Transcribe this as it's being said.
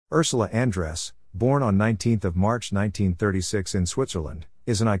Ursula Andress, born on 19 March 1936 in Switzerland,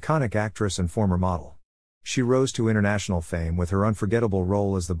 is an iconic actress and former model. She rose to international fame with her unforgettable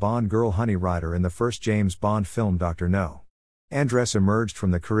role as the Bond girl Honey Ryder in the first James Bond film Dr. No. Andress emerged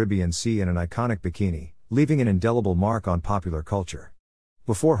from the Caribbean Sea in an iconic bikini, leaving an indelible mark on popular culture.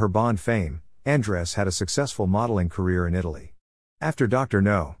 Before her Bond fame, Andress had a successful modeling career in Italy. After Dr.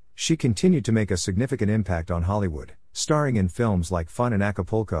 No, she continued to make a significant impact on Hollywood, starring in films like Fun in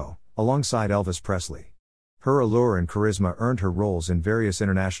Acapulco, alongside Elvis Presley. Her allure and charisma earned her roles in various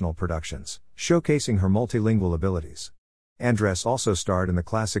international productions, showcasing her multilingual abilities. Andress also starred in the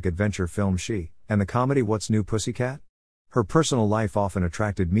classic adventure film She, and the comedy What's New Pussycat? Her personal life often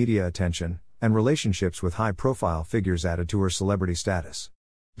attracted media attention, and relationships with high-profile figures added to her celebrity status.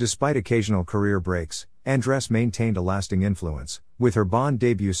 Despite occasional career breaks, Andress maintained a lasting influence, with her Bond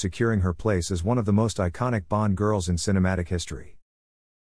debut securing her place as one of the most iconic Bond girls in cinematic history.